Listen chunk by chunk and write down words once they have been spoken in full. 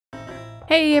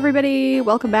Hey everybody,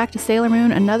 welcome back to Sailor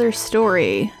Moon Another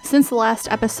Story. Since the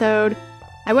last episode,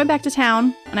 I went back to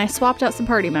town and I swapped out some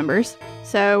party members.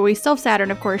 So we still have Saturn,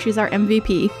 of course, she's our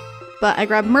MVP. But I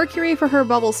grabbed Mercury for her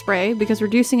bubble spray because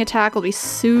reducing attack will be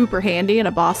super handy in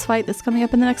a boss fight that's coming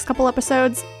up in the next couple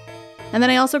episodes. And then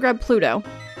I also grabbed Pluto,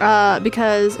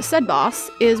 because said boss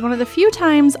is one of the few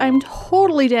times I'm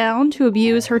totally down to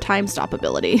abuse her time stop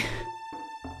ability.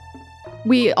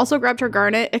 We also grabbed her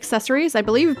Garnet accessories, I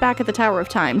believe back at the Tower of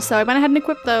Time, so I went ahead and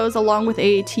equipped those along with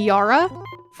a tiara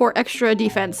for extra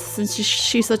defense since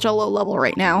she's such a low level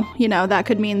right now. You know, that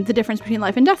could mean the difference between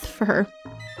life and death for her.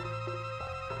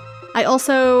 I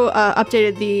also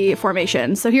updated the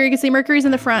formation. So here you can see Mercury's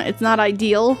in the front. It's not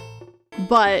ideal,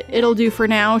 but it'll do for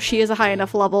now. She is a high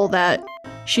enough level that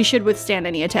she should withstand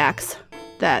any attacks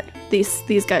that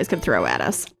these guys can throw at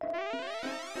us.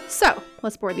 So,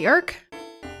 let's board the Ark.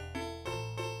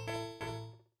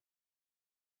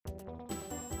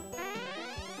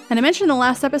 And I mentioned in the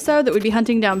last episode that we'd be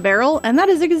hunting down Beryl, and that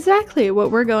is exactly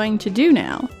what we're going to do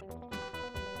now.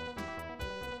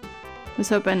 I was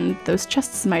hoping those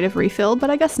chests might have refilled, but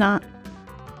I guess not.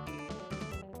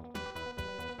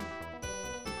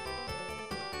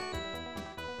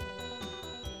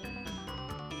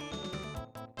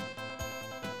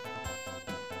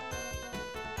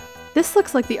 This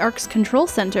looks like the Ark's control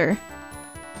center.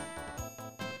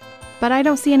 But I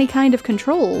don't see any kind of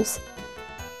controls.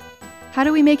 How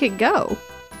do we make it go?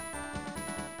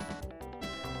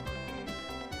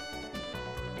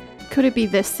 Could it be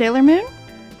this Sailor Moon?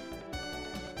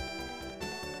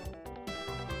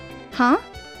 Huh?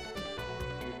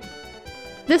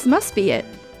 This must be it.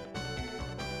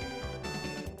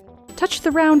 Touch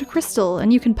the round crystal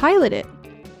and you can pilot it.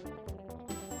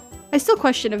 I still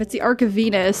question if it's the Ark of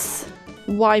Venus,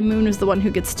 why Moon is the one who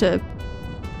gets to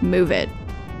move it.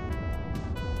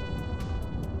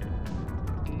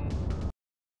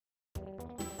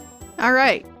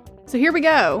 Alright, so here we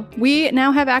go. We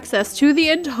now have access to the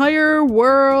entire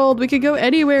world. We could go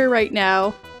anywhere right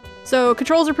now. So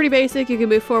controls are pretty basic. You can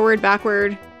move forward,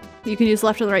 backward. You can use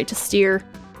left and right to steer.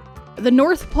 The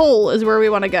North Pole is where we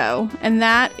want to go, and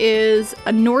that is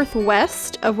a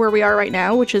northwest of where we are right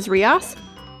now, which is Rias.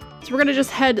 So we're going to just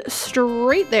head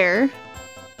straight there.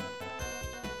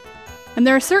 And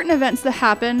there are certain events that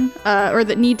happen, or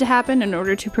that need to happen in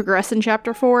order to progress in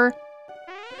Chapter 4.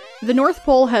 The North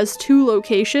Pole has 2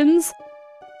 locations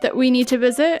that we need to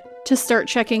visit to start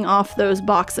checking off those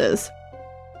boxes.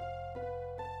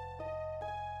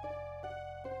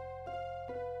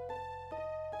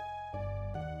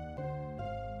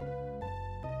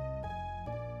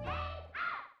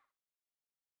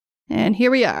 And here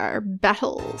we are,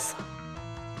 battles.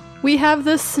 We have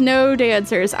the Snow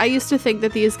Dancers. I used to think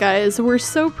that these guys were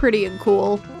so pretty and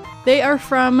cool. They are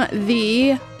from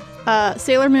the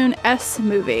Sailor Moon S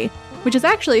movie, which is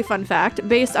actually, fun fact,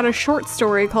 based on a short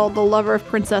story called The Lover of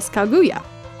Princess Kaguya,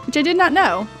 which I did not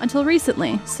know until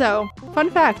recently. So,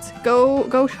 fun fact,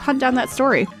 go hunt down that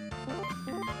story.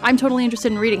 I'm totally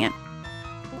interested in reading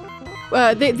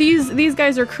it. These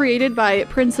guys are created by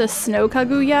Princess Snow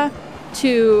Kaguya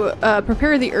to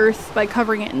prepare the Earth by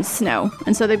covering it in snow,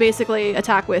 and so they basically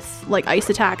attack with like ice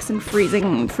attacks and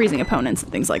freezing opponents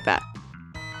and things like that.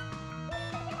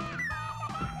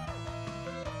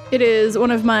 It is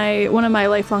one of my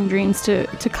lifelong dreams to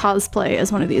cosplay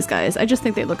as one of these guys. I just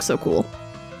think they look so cool.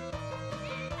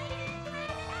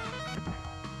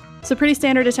 So pretty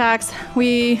standard attacks.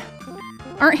 We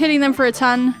aren't hitting them for a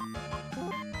ton.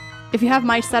 If you have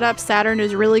my setup, Saturn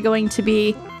is really going to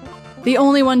be the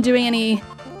only one doing any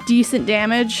decent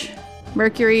damage.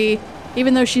 Mercury,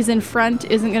 even though she's in front,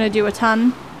 isn't going to do a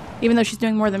ton. Even though she's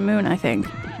doing more than Moon, I think.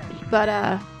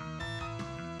 But,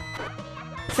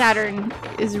 Saturn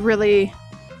is really...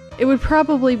 It would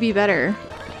probably be better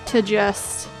to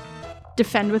just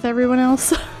defend with everyone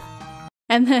else.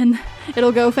 And then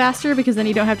it'll go faster because then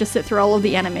you don't have to sit through all of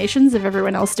the animations of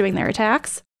everyone else doing their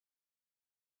attacks.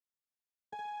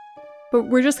 But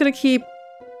we're just gonna keep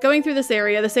going through this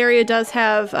area. This area does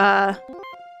have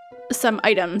some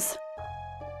items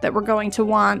that we're going to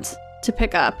want to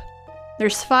pick up.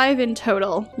 There's 5 in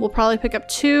total. We'll probably pick up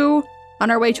 2 on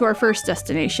our way to our first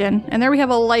destination. And there we have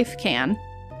a life can.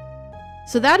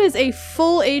 So that is a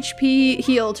full HP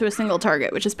heal to a single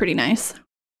target, which is pretty nice.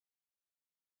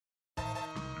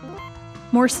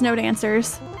 More Snow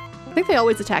Dancers. I think they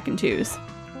always attack in 2s.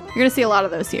 You're gonna see a lot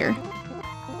of those here.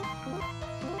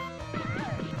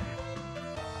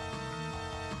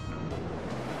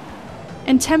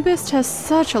 And Tempest has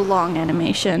such a long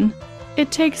animation.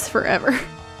 It takes forever.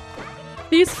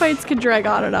 These fights could drag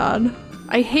on and on.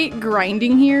 I hate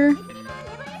grinding here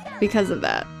because of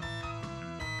that.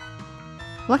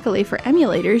 Luckily for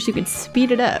emulators, you can speed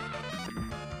it up.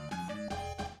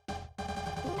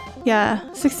 Yeah,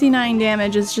 69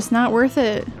 damage is just not worth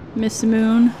it, Miss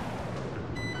Moon.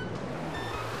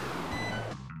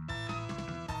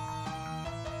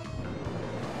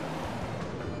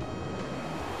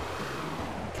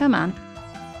 Come on.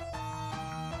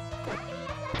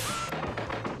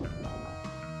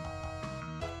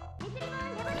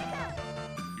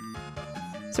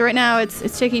 So right now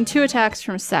it's taking 2 attacks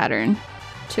from Saturn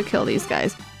to kill these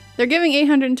guys. They're giving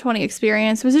 820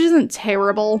 experience, which isn't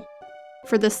terrible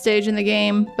for this stage in the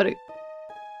game, but it's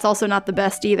also not the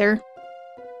best either.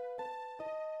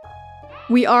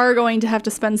 We are going to have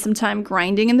to spend some time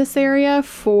grinding in this area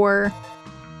for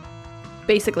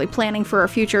basically planning for our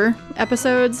future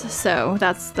episodes, so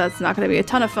that's not going to be a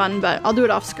ton of fun, but I'll do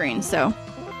it off screen. So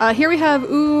here we have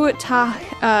u-tahime,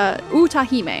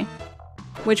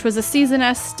 which was a Season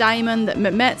S diamond that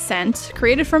Mehmet sent,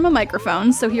 created from a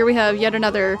microphone. So here we have yet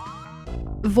another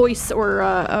voice or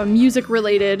a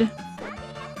music-related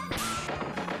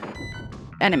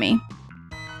enemy.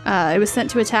 It was sent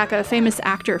to attack a famous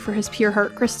actor for his pure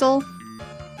heart crystal,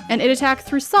 and it attacked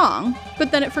through song,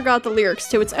 but then it forgot the lyrics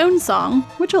to its own song,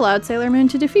 which allowed Sailor Moon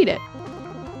to defeat it.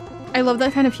 I love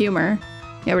that kind of humor.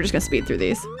 Yeah, we're just gonna speed through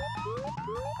these.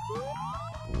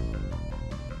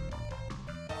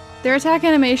 Their attack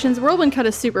animations, Whirlwind Cut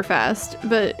is super fast,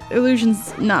 but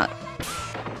Illusion's not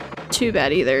too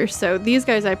bad either, so these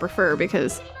guys I prefer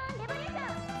because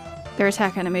their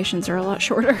attack animations are a lot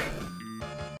shorter.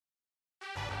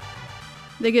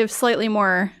 They give slightly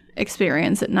more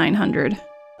experience at 900.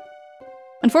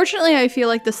 Unfortunately, I feel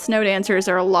like the snow dancers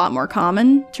are a lot more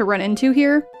common to run into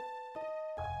here.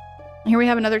 Here we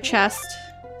have another chest,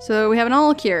 so we have an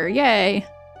all cure, yay!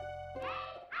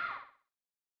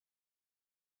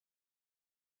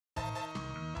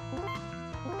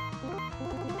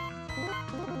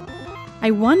 I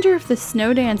wonder if the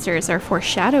snow dancers are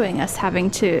foreshadowing us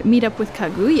having to meet up with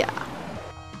Kaguya.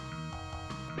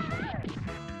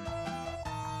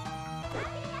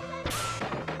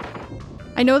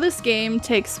 I know this game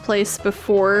takes place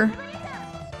before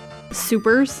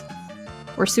Supers,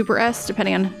 or Super S,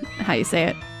 depending on how you say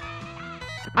it.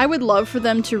 I would love for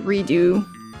them to redo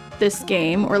this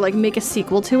game, or like make a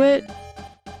sequel to it,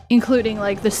 including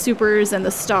like the Supers and the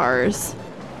Stars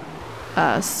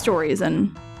stories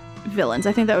and villains.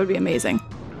 I think that would be amazing.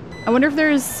 I wonder if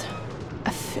there's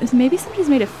maybe somebody's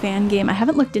made a fan game. I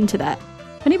haven't looked into that.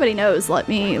 If anybody knows, let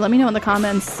me know in the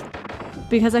comments,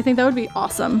 because I think that would be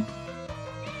awesome.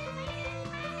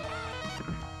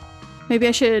 Maybe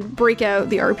I should break out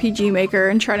the RPG Maker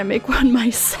and try to make one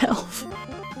myself.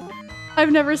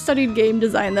 I've never studied game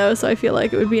design though, so I feel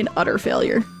like it would be an utter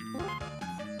failure.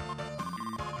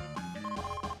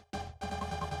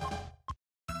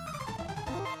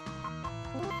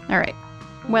 Alright,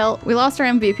 well, we lost our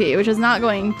MVP, which is not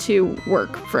going to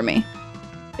work for me.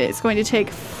 It's going to take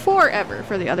forever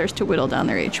for the others to whittle down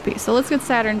their HP, so let's get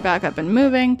Saturn back up and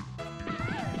moving.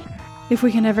 If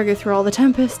we can ever go through all the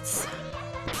Tempests.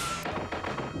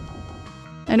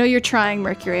 I know you're trying,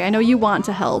 Mercury, I know you want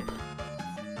to help.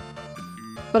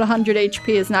 But 100 HP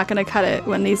is not going to cut it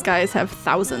when these guys have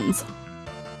thousands.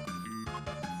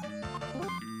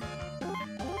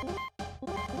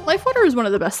 Life Water is one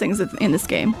of the best things in this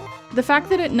game. The fact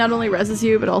that it not only reses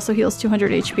you, but also heals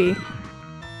 200 HP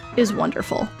is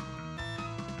wonderful.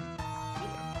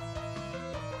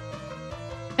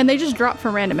 And they just drop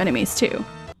from random enemies too.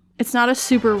 It's not a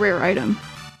super rare item.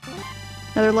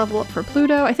 Another level up for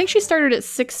Pluto. I think she started at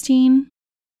 16.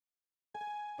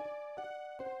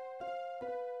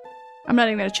 I'm not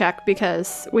even gonna check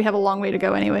because we have a long way to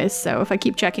go anyways, so if I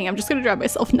keep checking, I'm just gonna drive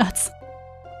myself nuts.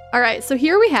 Alright, so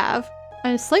here we have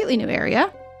a slightly new area.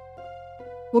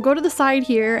 We'll go to the side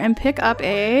here and pick up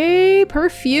a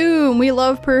perfume. We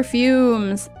love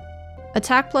perfumes.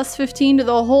 Attack plus 15 to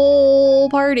the whole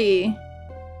party.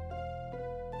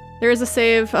 There is a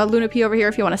save, Luna P over here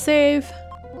if you want to save,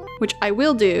 which I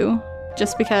will do,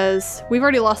 just because we've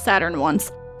already lost Saturn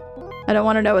once. I don't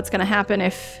want to know what's going to happen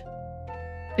if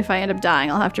I end up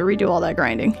dying. I'll have to redo all that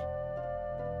grinding.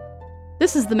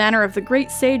 This is the manor of the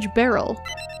great Sage Beryl.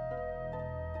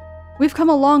 We've come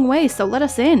a long way, so let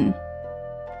us in.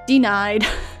 Denied.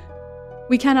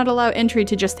 We cannot allow entry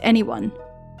to just anyone.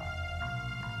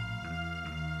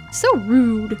 So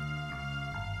rude.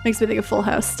 Makes me think of Full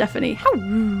House. Stephanie, how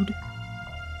rude.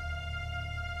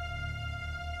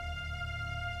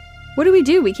 What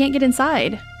do? We can't get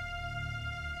inside.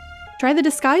 Try the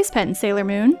disguise pen, Sailor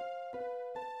Moon.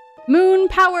 Moon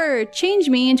power! Change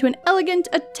me into an elegant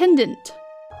attendant.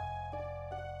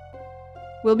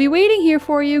 We'll be waiting here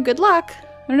for you. Good luck.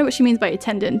 I don't know what she means by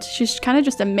attendant. She's kind of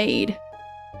just a maid.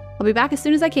 I'll be back as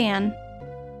soon as I can.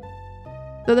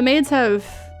 Though the maids have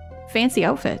fancy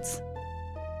outfits.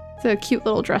 It's a cute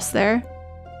little dress there.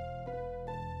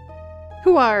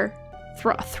 Who are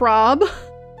Throb?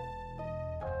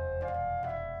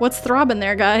 What's throbbing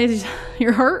there, guys?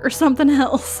 Your heart or something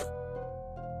else?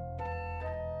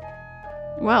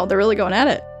 Wow, they're really going at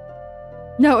it.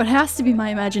 No, it has to be my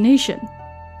imagination.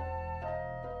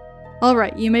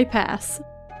 Alright, you may pass.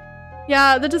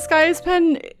 Yeah, the disguise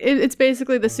pen, it's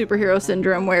basically the superhero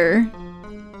syndrome where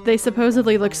they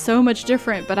supposedly look so much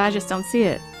different, but I just don't see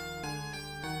it.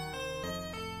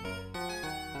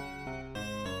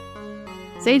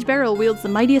 Sage Beryl wields the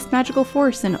mightiest magical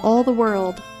force in all the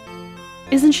world.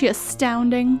 Isn't she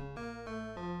astounding?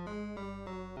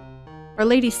 Our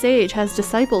Lady Sage has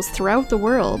disciples throughout the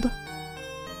world.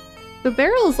 So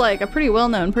Beryl's like a pretty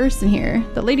well-known person here.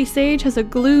 The Lady Sage has a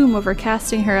gloom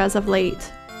overcasting her as of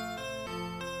late.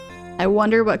 I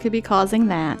wonder what could be causing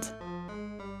that.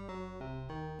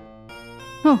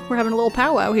 Oh, we're having a little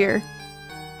powwow here.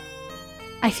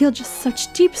 I feel just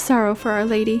such deep sorrow for Our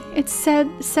Lady. It's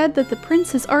said that the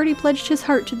prince has already pledged his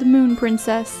heart to the Moon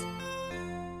Princess.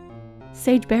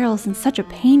 Sage Beryl's in such a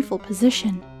painful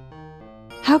position.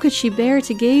 How could she bear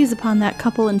to gaze upon that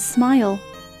couple and smile?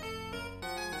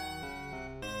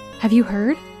 Have you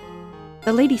heard?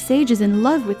 The Lady Sage is in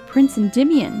love with Prince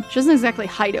Endymion. She doesn't exactly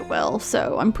hide it well,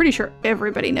 so I'm pretty sure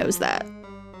everybody knows that.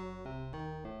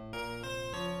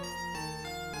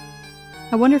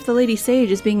 I wonder if the Lady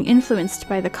Sage is being influenced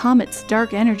by the comet's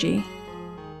dark energy.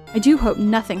 I do hope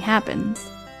nothing happens.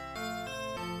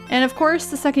 And of course,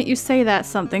 the second you say that,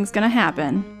 something's gonna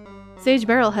happen. Sage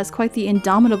Beryl has quite the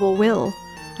indomitable will.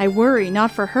 I worry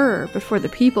not for her, but for the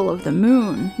people of the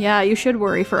moon. Yeah, you should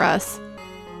worry for us.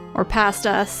 Or past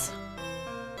us.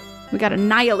 We got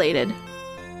annihilated.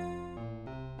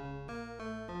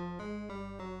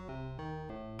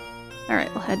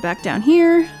 Alright, we'll head back down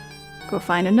here. Go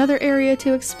find another area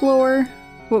to explore.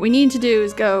 What we need to do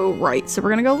is go right, so we're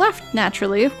gonna go left,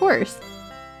 naturally, of course.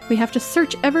 We have to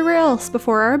search everywhere else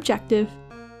before our objective.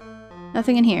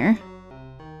 Nothing in here.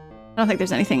 I don't think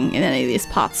there's anything in any of these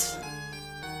pots.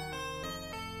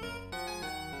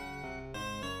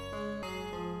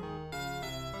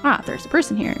 Ah, there's a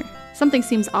person here. Something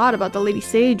seems odd about the Lady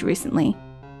Sage recently.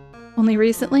 Only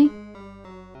recently?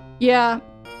 Yeah,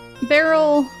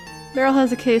 Beryl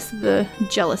has a case of the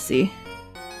jealousy.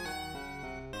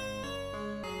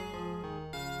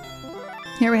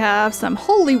 Here we have some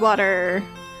holy water.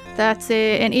 That's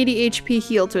an 80 HP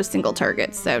heal to a single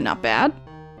target, so not bad.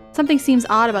 Something seems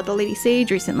odd about the Lady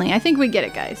Sage recently. I think we get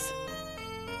it, guys.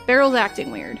 Beryl's acting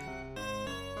weird.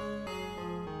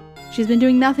 She's been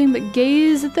doing nothing but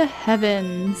gaze at the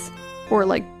heavens. Or,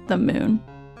 like, the moon.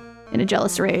 In a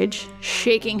jealous rage,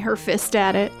 shaking her fist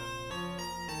at it.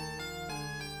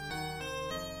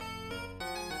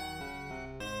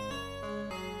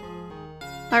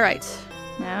 Alright,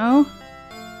 now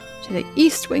to the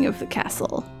east wing of the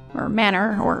castle. Or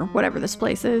manor, or whatever this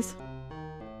place is.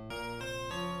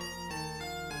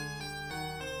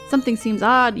 Something seems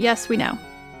odd. Yes, we know.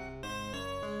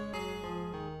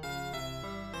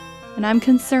 And I'm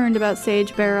concerned about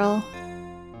Sage Beryl.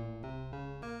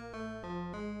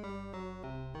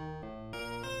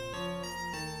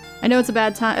 I know it's a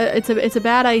bad time. It's a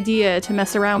bad idea to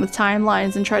mess around with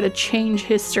timelines and try to change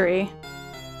history.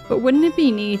 But wouldn't it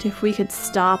be neat if we could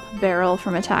stop Beryl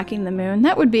from attacking the moon?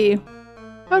 That would be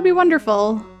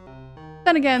wonderful.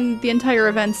 Then again, the entire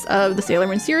events of the Sailor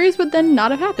Moon series would then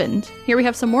not have happened. Here we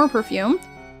have some more perfume.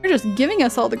 They're just giving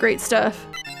us all the great stuff.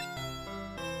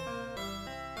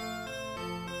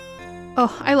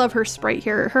 Oh, I love her sprite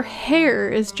here. Her hair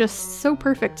is just so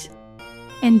perfect.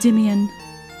 Endymion.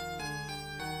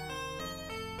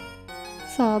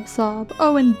 Sob, sob.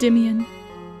 Oh, Endymion.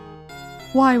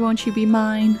 Why won't you be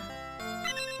mine?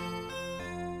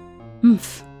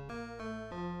 Oomph.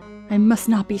 I must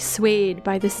not be swayed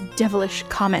by this devilish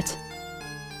comet.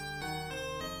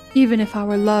 Even if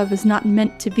our love is not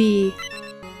meant to be.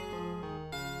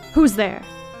 Who's there?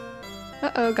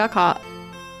 Uh-oh, got caught.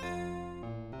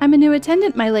 I'm a new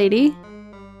attendant, my lady.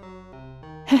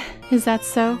 Is that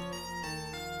so?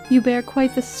 You bear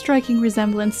quite the striking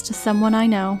resemblance to someone I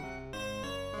know.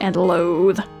 And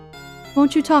loathe.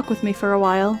 Won't you talk with me for a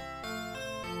while?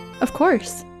 Of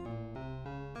course.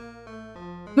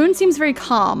 Moon seems very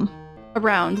calm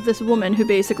around this woman who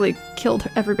basically killed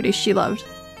everybody she loved.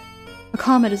 A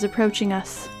comet is approaching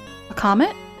us. A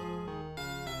comet?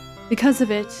 Because of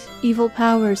it, evil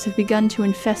powers have begun to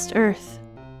infest Earth.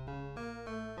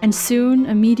 And soon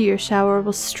a meteor shower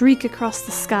will streak across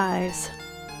the skies.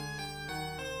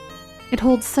 It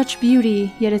holds such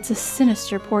beauty, yet it's a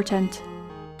sinister portent.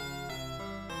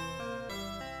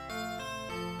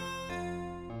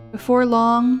 Before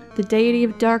long, the deity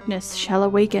of darkness shall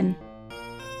awaken.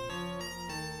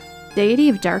 Deity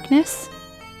of darkness?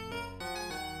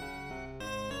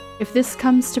 If this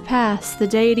comes to pass, the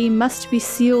deity must be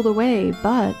sealed away,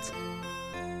 but...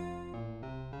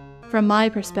 From my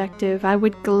perspective, I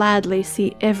would gladly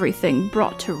see everything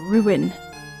brought to ruin.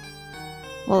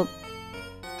 Well,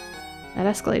 that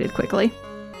escalated quickly.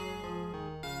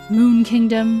 Moon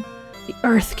Kingdom, the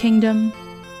Earth Kingdom,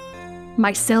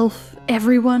 myself,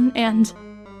 everyone, and...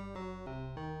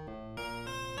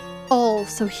 all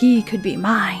so he could be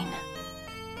mine.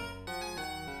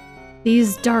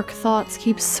 These dark thoughts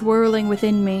keep swirling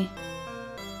within me.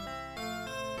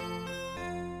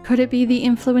 Could it be the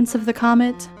influence of the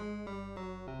comet?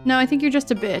 No, I think you're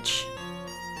just a bitch.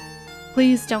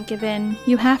 Please don't give in.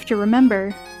 You have to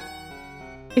remember.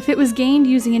 If it was gained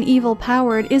using an evil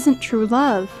power, it isn't true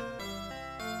love.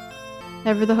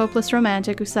 Ever the hopeless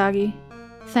romantic, Usagi.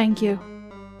 Thank you.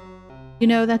 You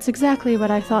know, that's exactly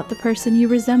what I thought the person you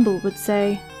resemble would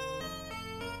say.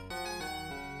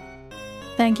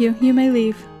 Thank you. You may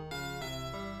leave.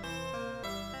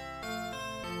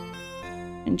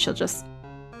 And she'll just...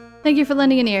 Thank you for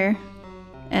lending an ear.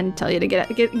 And tell you to get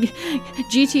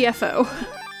GTFO.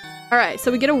 Alright,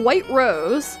 so we get a white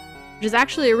rose, which is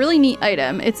actually a really neat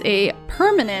item. It's a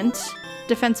permanent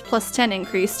defense plus 10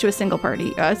 increase to a single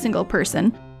party, a single person.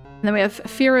 And then we have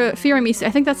Firamisu.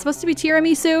 I think that's supposed to be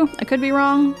Tiramisu. I could be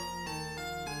wrong.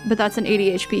 But that's an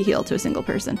 80 HP heal to a single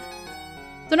person.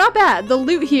 So not bad. The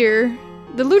loot here,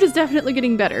 the loot is definitely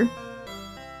getting better.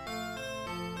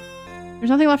 There's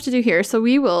nothing left to do here, so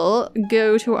we will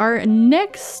go to our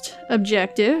next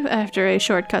objective after a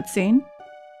short cutscene.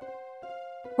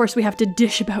 Of course, we have to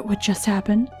dish about what just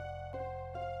happened.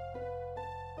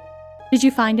 Did you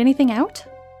find anything out?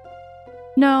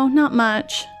 No, not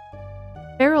much.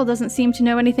 Beryl doesn't seem to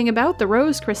know anything about the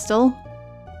rose crystal.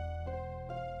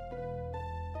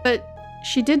 But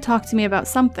she did talk to me about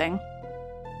something.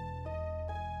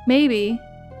 Maybe,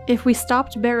 if we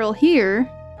stopped Beryl here...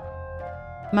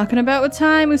 Mucking about with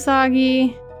time,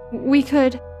 Usagi. We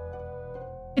could...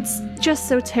 It's just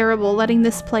so terrible letting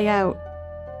this play out.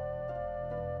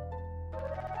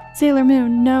 Sailor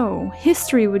Moon, no.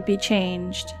 History would be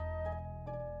changed.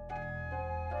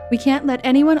 We can't let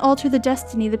anyone alter the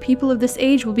destiny the people of this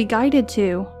age will be guided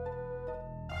to.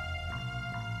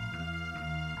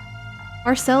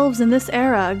 Ourselves in this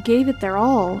era gave it their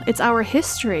all. It's our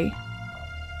history.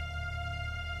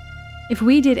 If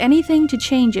we did anything to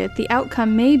change it, the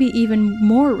outcome may be even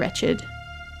more wretched.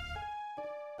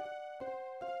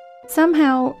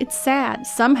 Somehow, it's sad.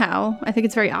 Somehow, I think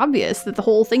it's very obvious that the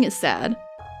whole thing is sad.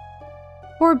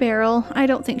 Poor Beryl, I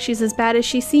don't think she's as bad as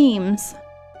she seems.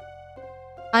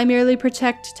 I merely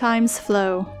protect time's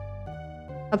flow.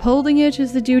 Upholding it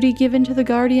is the duty given to the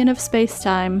guardian of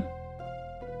space-time.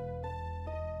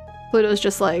 Pluto's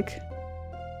just like,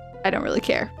 I don't really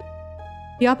care.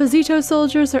 The Opposito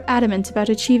soldiers are adamant about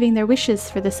achieving their wishes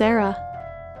for this era.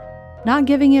 Not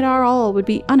giving it our all would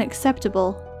be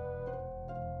unacceptable.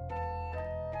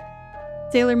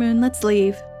 Sailor Moon, let's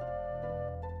leave.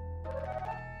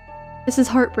 This is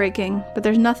heartbreaking, but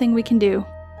there's nothing we can do.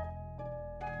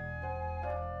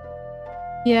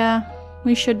 Yeah,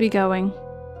 we should be going.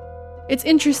 It's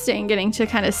interesting getting to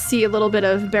kind of see a little bit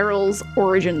of Beryl's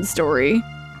origin story.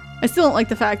 I still don't like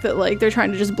the fact that, like, they're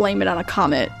trying to just blame it on a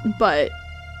comet, but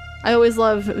I always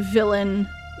love villain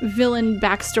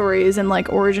backstories and, like,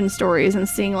 origin stories and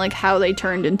seeing, like, how they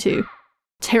turned into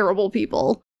terrible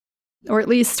people. Or at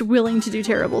least willing to do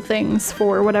terrible things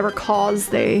for whatever cause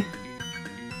they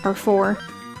are for.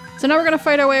 So now we're gonna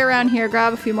fight our way around here,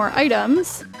 grab a few more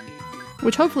items,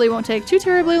 which hopefully won't take too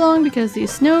terribly long because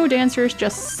these snow dancers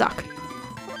just suck.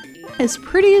 As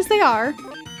pretty as they are,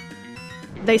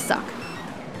 they suck.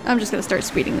 I'm just gonna start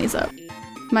speeding these up.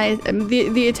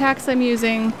 The attacks I'm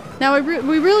using... Now,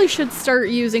 we really should start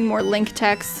using more link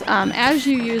text. As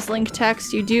you use link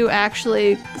text, you do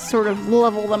actually sort of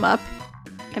level them up.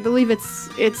 I believe it's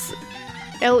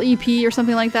LEP or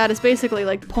something like that. It's basically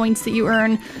like points that you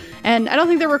earn. And I don't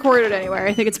think they're recorded anywhere.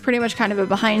 I think it's pretty much kind of a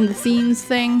behind-the-scenes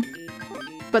thing.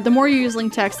 But the more you use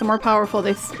link text, the more powerful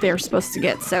they're supposed to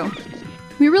get. So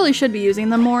we really should be using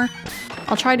them more.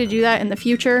 I'll try to do that in the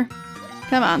future.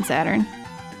 Come on, Saturn.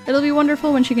 It'll be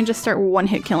wonderful when she can just start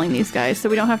one-hit killing these guys, so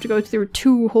we don't have to go through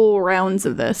 2 whole rounds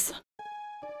of this.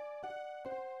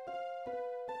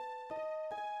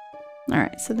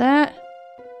 Alright, so that...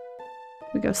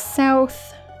 We go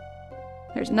south.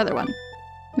 There's another one.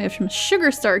 We have some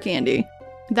sugar star candy.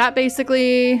 That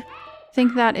basically I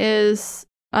think that is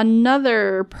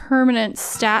another permanent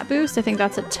stat boost. I think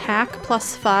that's attack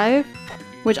 +5,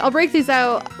 which I'll break these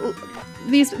out.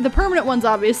 The permanent ones,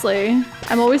 obviously.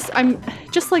 I'm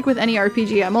just like with any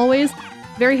RPG, I'm always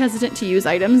very hesitant to use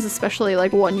items, especially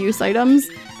like one-use items.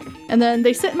 And then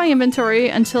they sit in my inventory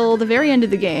until the very end of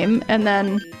the game, and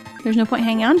then there's no point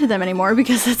hanging on to them anymore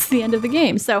because it's the end of the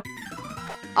game. So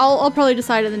I'll probably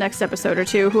decide in the next episode or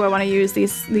two who I want to use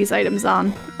these items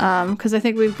on, because I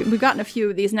think we've gotten a few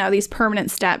of these now, these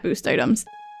permanent stat boost items.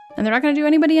 And they're not going to do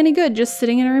anybody any good just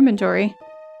sitting in our inventory.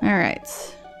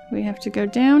 Alright, we have to go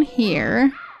down here,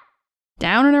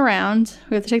 down and around.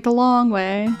 We have to take the long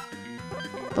way.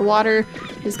 The water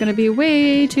is going to be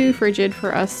way too frigid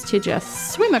for us to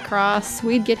just swim across.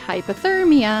 We'd get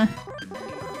hypothermia.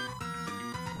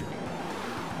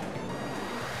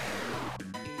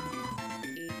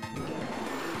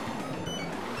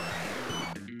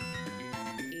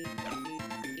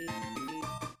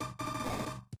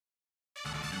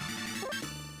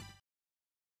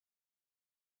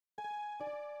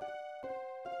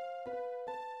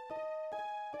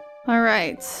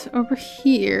 Alright, over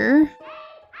here.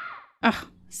 Ugh,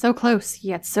 so close,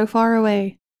 yet so far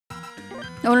away. Oh,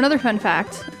 and another fun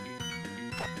fact.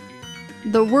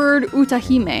 The word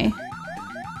u-tahime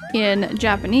in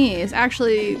Japanese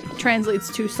actually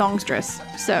translates to songstress,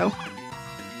 so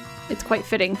it's quite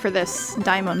fitting for this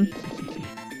daimon.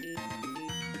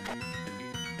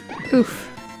 Oof,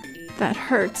 that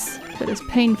hurts. That is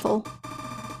painful.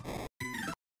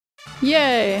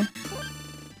 Yay!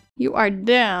 You are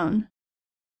down.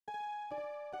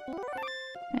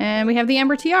 And we have the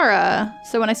Amber Tiara.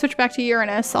 So when I switch back to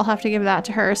Uranus, I'll have to give that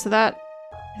to her. So that,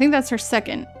 I think that's her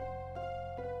second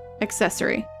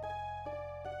accessory.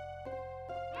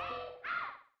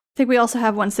 I think we also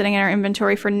have one sitting in our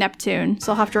inventory for Neptune.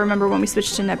 So I'll have to remember when we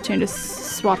switch to Neptune to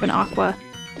swap an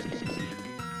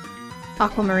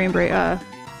aquamarine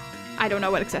I don't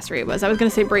know what accessory it was. I was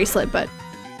gonna say bracelet, but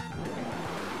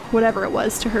whatever it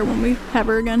was to her when we have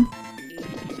her again.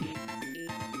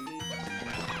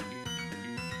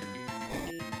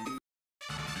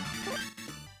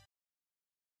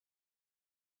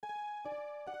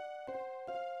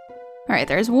 Alright,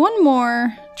 there's one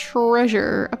more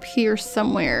treasure up here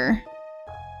somewhere.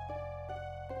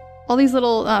 All these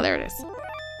little... oh, there it is.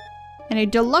 And a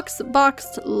deluxe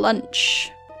boxed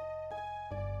lunch.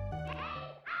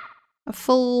 A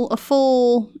full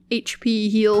HP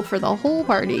heal for the whole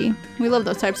party. We love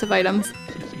those types of items.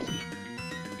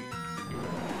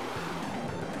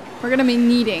 We're gonna be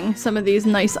needing some of these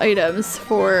nice items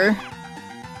for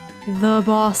the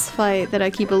boss fight that I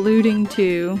keep alluding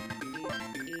to.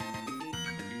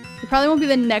 It probably won't be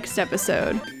the next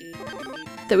episode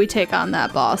that we take on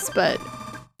that boss, but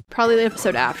probably the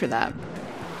episode after that.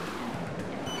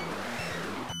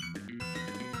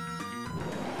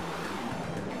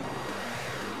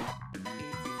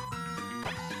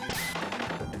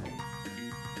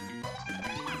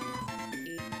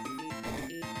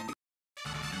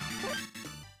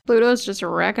 Pluto's just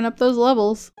racking up those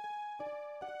levels.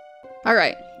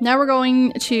 Alright, now we're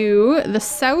going to the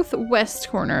southwest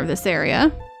corner of this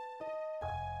area.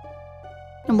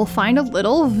 And we'll find a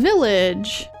little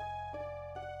village.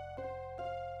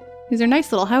 These are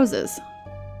nice little houses.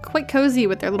 Quite cozy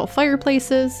with their little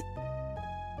fireplaces.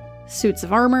 Suits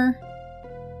of armor.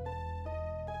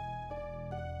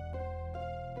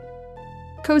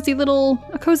 A cozy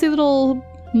little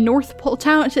North Pole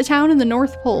town in the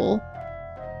North Pole.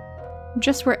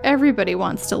 Just where everybody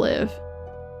wants to live.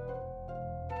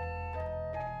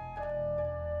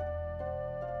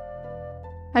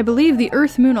 I believe the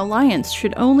Earth-Moon Alliance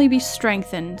should only be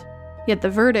strengthened, yet the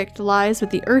verdict lies with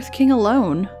the Earth King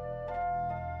alone.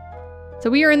 So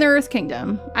we are in the Earth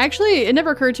Kingdom. It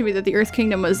never occurred to me that the Earth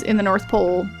Kingdom was in the North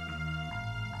Pole.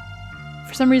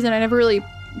 For some reason, I never really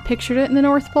pictured it in the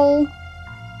North Pole.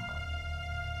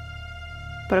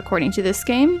 But according to this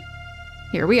game,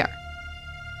 here we are.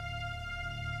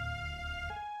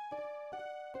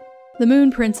 The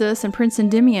Moon Princess and Prince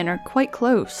Endymion are quite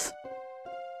close.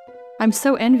 I'm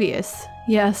so envious.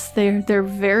 Yes, they're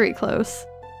very close.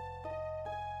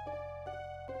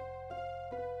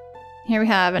 Here we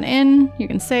have an inn. You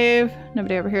can save.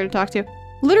 Nobody over here to talk to.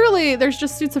 Literally, there's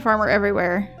just suits of armor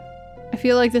everywhere. I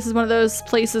feel like this is one of those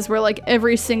places where like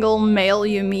every single male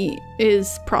you meet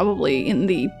is probably in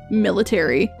the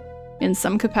military in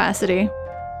some capacity.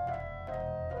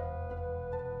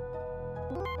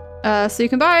 So you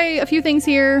can buy a few things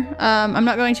here. I'm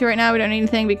not going to right now, we don't need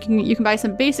anything, but you can buy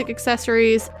some basic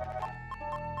accessories.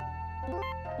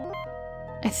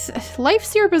 Life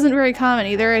syrup isn't very common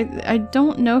either. I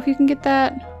don't know if you can get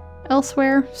that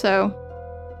elsewhere, so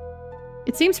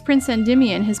It seems Prince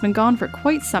Endymion has been gone for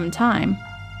quite some time.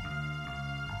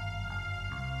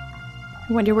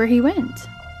 I wonder where he went.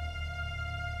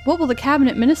 What will the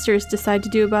cabinet ministers decide to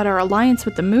do about our alliance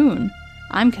with the moon?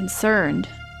 I'm concerned.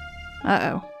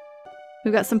 Uh-oh.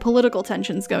 We've got some political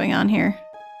tensions going on here.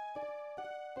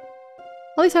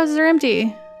 All these houses are empty.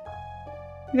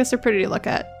 I guess they're pretty to look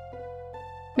at.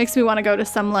 Makes me want to go to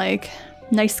some, like,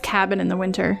 nice cabin in the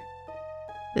winter.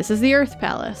 This is the Earth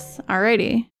Palace.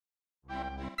 Alrighty.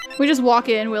 We just walk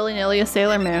in willy-nilly a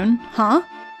Sailor Moon. Huh?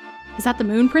 Is that the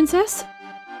Moon Princess?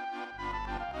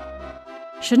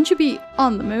 Shouldn't you be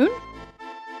on the moon?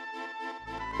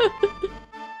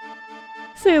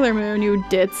 Sailor Moon, you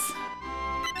ditz.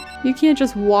 You can't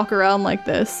just walk around like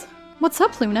this. What's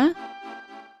up, Luna?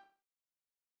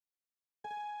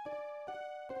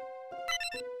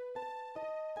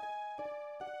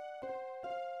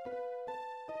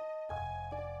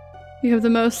 You have the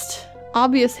most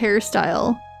obvious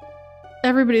hairstyle.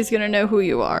 Everybody's gonna know who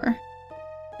you are.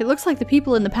 It looks like the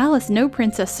people in the palace know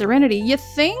Princess Serenity. You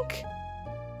think?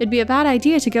 It'd be a bad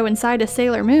idea to go inside a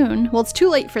Sailor Moon. Well, it's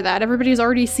too late for that. Everybody's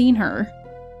already seen her.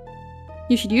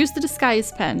 You should use the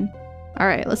disguise pen.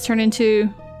 Alright, let's turn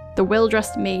into the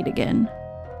well-dressed maid again.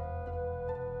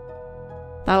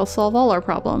 That'll solve all our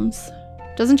problems.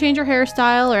 Doesn't change her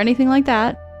hairstyle or anything like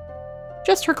that.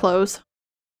 Just her clothes.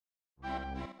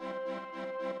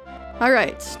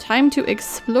 Alright, time to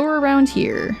explore around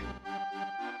here.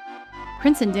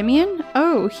 Prince Endymion?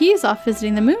 Oh, he's off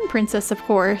visiting the Moon Princess, of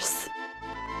course.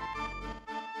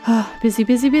 Busy,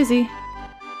 busy, busy.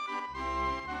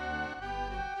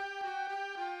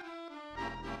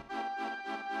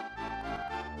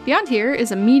 Beyond here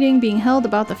is a meeting being held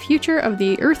about the future of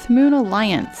the Earth-Moon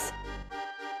Alliance.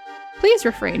 Please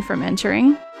refrain from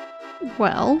entering.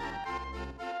 Well.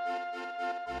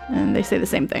 And they say the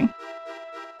same thing.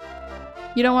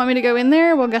 You don't want me to go in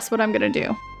there? Well, guess what I'm gonna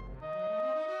do.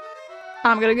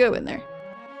 I'm gonna go in there.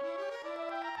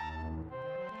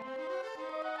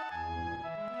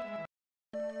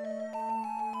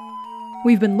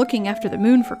 We've been looking after the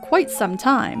moon for quite some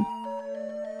time.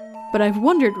 But I've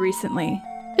wondered recently,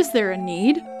 is there a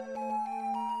need?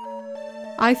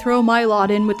 I throw my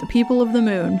lot in with the people of the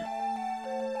moon.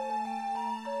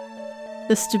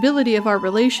 The stability of our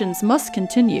relations must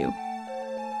continue.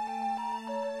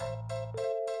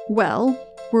 Well,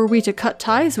 were we to cut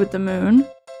ties with the moon,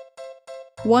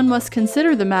 one must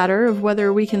consider the matter of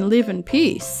whether we can live in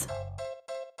peace.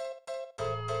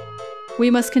 We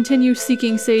must continue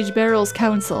seeking Sage Beryl's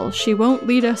counsel. She won't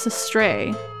lead us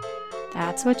astray.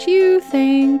 That's what you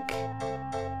think.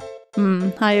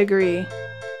 I agree.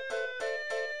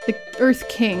 The Earth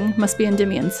King must be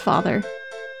Endymion's father.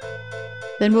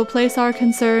 Then we'll place our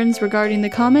concerns regarding the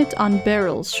comet on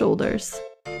Beryl's shoulders.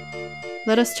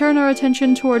 Let us turn our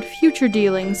attention toward future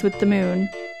dealings with the moon.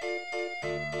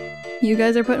 You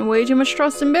guys are putting way too much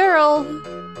trust in Beryl.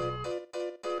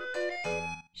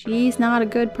 She's not a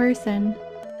good person.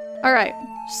 Alright,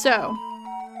 so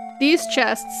these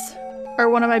chests are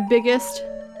one of my biggest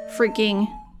freaking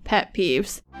pet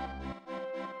peeves.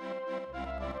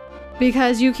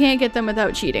 Because you can't get them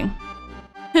without cheating.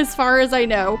 As far as I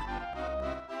know.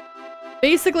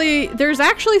 Basically, there's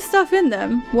actually stuff in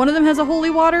them. One of them has a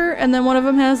holy water, and then one of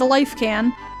them has a life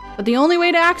can. But the only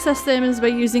way to access them is by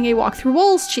using a walk through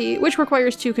walls cheat, which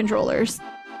requires 2 controllers.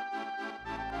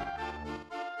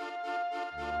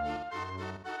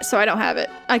 So I don't have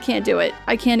it. I can't do it.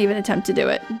 I can't even attempt to do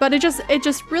it. But it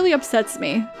just really upsets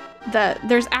me that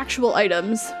there's actual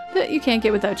items that you can't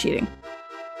get without cheating.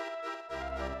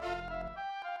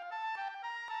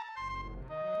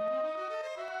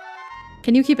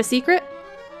 Can you keep a secret?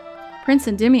 Prince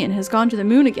Endymion has gone to the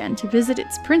moon again to visit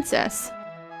its princess.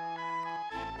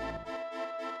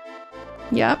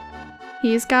 Yep,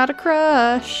 he's got a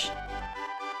crush.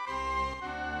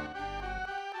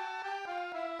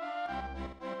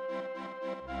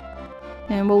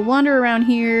 And we'll wander around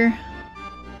here.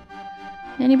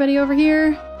 Anybody over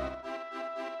here?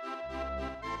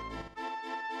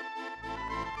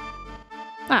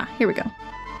 Ah, here we go.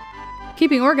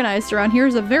 Keeping organized around here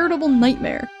is a veritable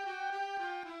nightmare.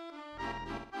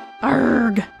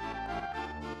 Arrgh!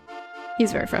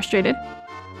 He's very frustrated.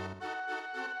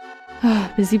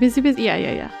 Busy, busy, busy.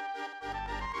 Yeah.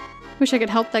 Wish I could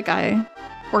help that guy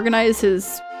organize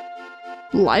his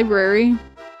library.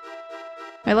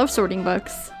 I love sorting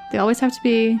books. They always have to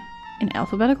be in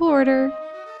alphabetical order,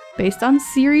 based on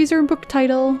series or book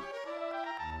title.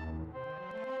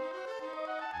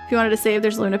 If you wanted to save,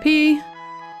 there's Luna P.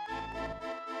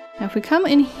 Now if we come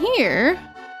in here,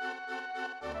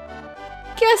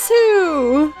 guess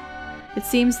who? It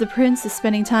seems the prince is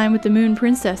spending time with the Moon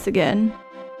Princess again.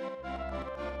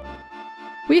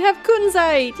 We have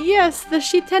kunzite! Yes, the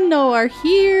Shitenno are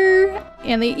here!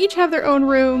 And they each have their own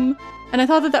room. And I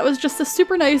thought that that was just a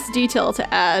super nice detail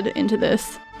to add into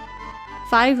this.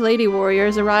 5 lady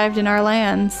warriors arrived in our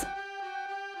lands.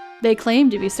 They claim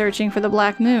to be searching for the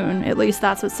Black Moon. At least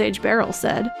that's what Sage Beryl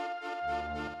said.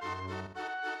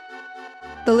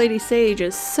 The Lady Sage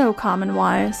is so calm and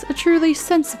wise, a truly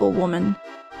sensible woman.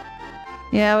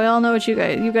 Yeah, we all know what you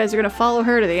guys are gonna follow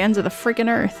her to the ends of the freaking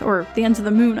earth. Or the ends of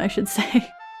the moon, I should say.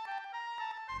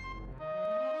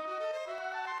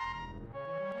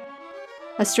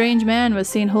 A strange man was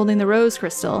seen holding the rose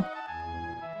crystal.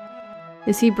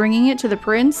 Is he bringing it to the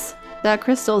prince? That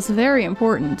crystal is very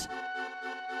important.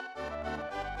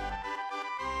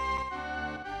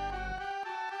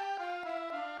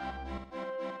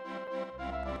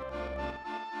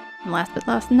 And last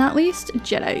but not least,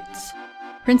 Jedites.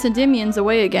 Prince Endymion's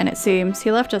away again, it seems.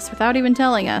 He left us without even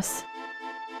telling us.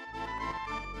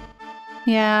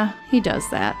 Yeah, he does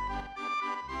that.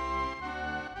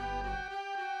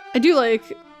 I do like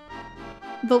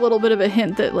the little bit of a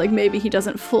hint that, like, maybe he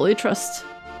doesn't fully trust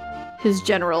his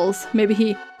generals. Maybe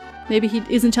he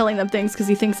isn't telling them things because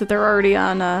he thinks that they're already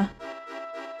on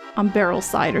Beryl's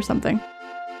side or something.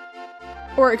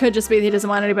 Or it could just be that he doesn't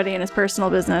want anybody in his personal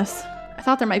business. I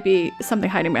thought there might be something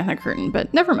hiding behind the curtain,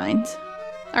 but never mind.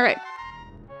 Alright.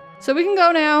 So we can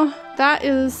go now. That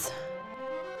is,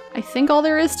 I think, all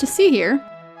there is to see here.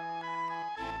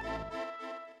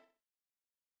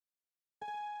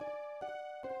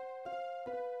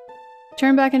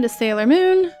 Turn back into Sailor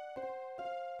Moon.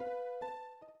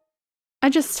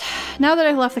 Now that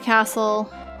I've left the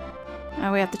castle,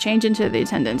 we have to change into the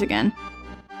attendant again.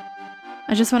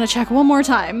 I just want to check one more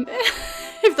time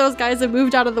if those guys have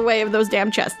moved out of the way of those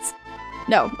damn chests.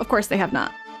 No, of course they have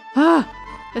not.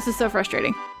 This is so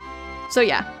frustrating. So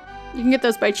yeah, you can get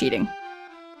those by cheating,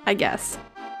 I guess.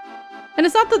 And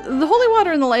it's not that the holy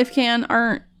water and the life can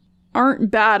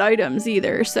aren't bad items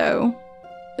either, so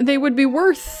they would be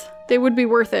worth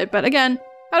it. But again,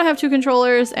 I don't have 2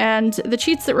 controllers, and the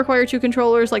cheats that require 2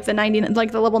 controllers, like the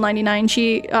level 99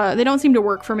 cheat, they don't seem to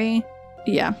work for me.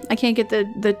 Yeah, I can't get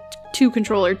the 2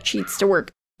 controller cheats to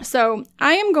work. So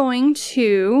I am going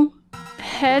to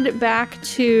head back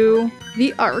to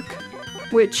the Ark,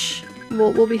 which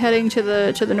we'll be heading to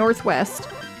the northwest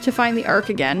to find the Ark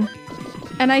again.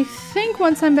 And I think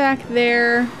once I'm back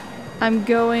there, I'm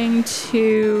going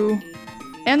to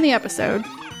end the episode.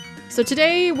 So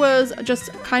today was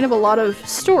just kind of a lot of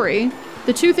story.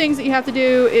 The 2 things that you have to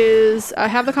do is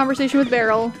have the conversation with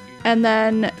Beryl, and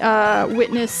then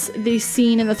witness the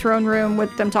scene in the throne room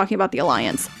with them talking about the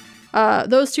Alliance.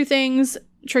 Those 2 things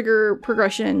trigger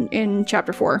progression in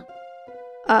Chapter 4.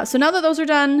 So now that those are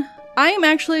done, I am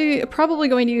actually probably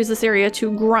going to use this area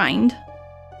to grind,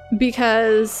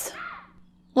 because,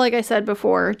 like I said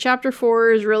before, Chapter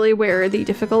 4 is really where the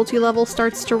difficulty level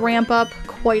starts to ramp up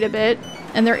quite a bit.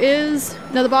 And there is,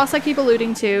 now the boss I keep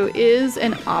alluding to is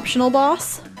an optional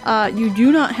boss. You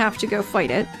do not have to go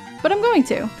fight it, but I'm going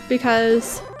to,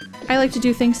 because I like to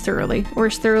do things thoroughly, or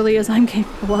as thoroughly as I'm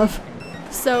capable of.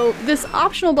 So this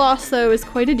optional boss, though, is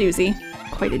quite a doozy.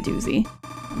 Quite a doozy.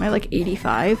 Am I like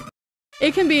 85?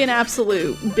 It can be an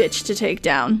absolute bitch to take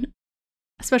down.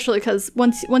 Especially because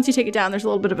once you take it down, there's a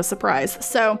little bit of a surprise.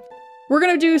 So we're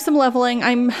gonna do some leveling.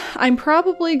 I'm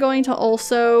probably going to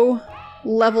also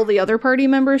level the other party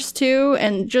members too,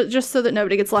 and just so that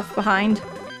nobody gets left behind.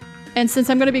 And since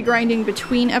I'm gonna be grinding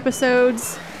between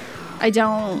episodes, it's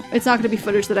not gonna be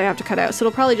footage that I have to cut out, so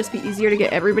it'll probably just be easier to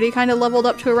get everybody kind of leveled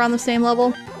up to around the same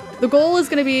level. The goal is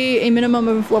gonna be a minimum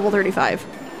of level 35,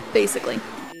 basically.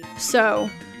 So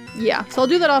yeah, so I'll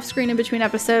do that off screen in between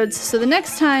episodes, so the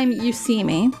next time you see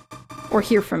me, or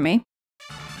hear from me,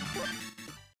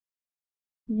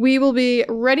 we will be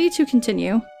ready to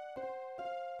continue.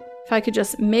 If I could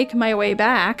just make my way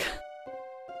back.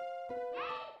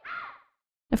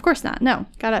 Of course not, no.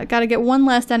 Gotta get one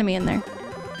last enemy in there.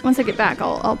 Once I get back,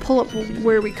 I'll pull up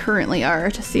where we currently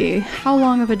are to see how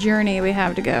long of a journey we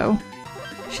have to go.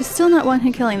 She's still not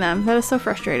one-hit killing them. That is so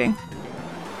frustrating.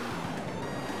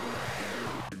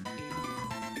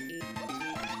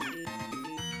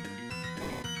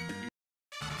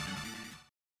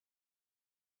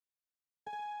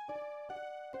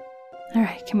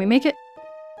 Alright, can we make it?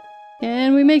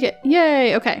 Can we make it?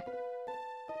 Yay! Okay.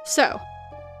 So.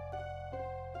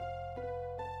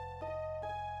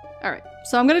 Alright,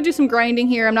 so I'm gonna do some grinding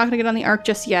here. I'm not gonna get on the Ark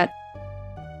just yet.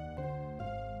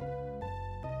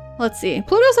 Let's see.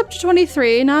 Pluto's up to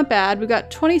 23, not bad. We've got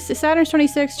 20, Saturn's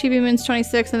 26, Chibi Moon's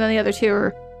 26, and then the other 2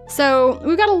 are So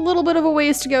we've got a little bit of a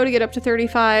ways to go to get up to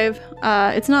 35.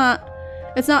 It's not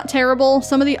terrible.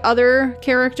 Some of the other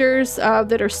characters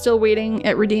that are still waiting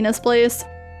at Redina's place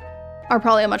are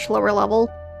probably a much lower level,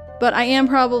 but I am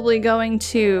probably going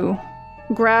to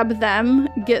grab them,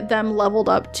 get them leveled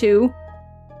up too,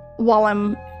 while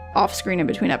I'm off screen in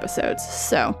between episodes.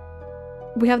 So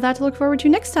we have that to look forward to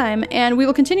next time, and we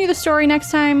will continue the story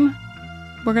next time.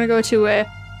 We're gonna go to a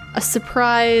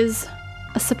surprise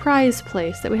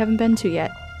place that we haven't been to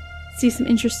yet. See some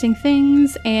interesting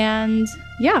things, and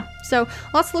yeah, so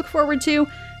lots to look forward to.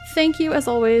 Thank you as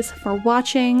always for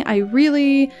watching. I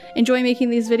really enjoy making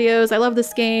these videos. I love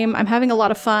this game. I'm having a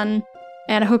lot of fun,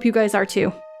 and I hope you guys are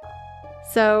too.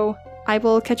 So I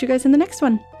will catch you guys in the next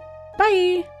one.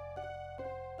 Bye!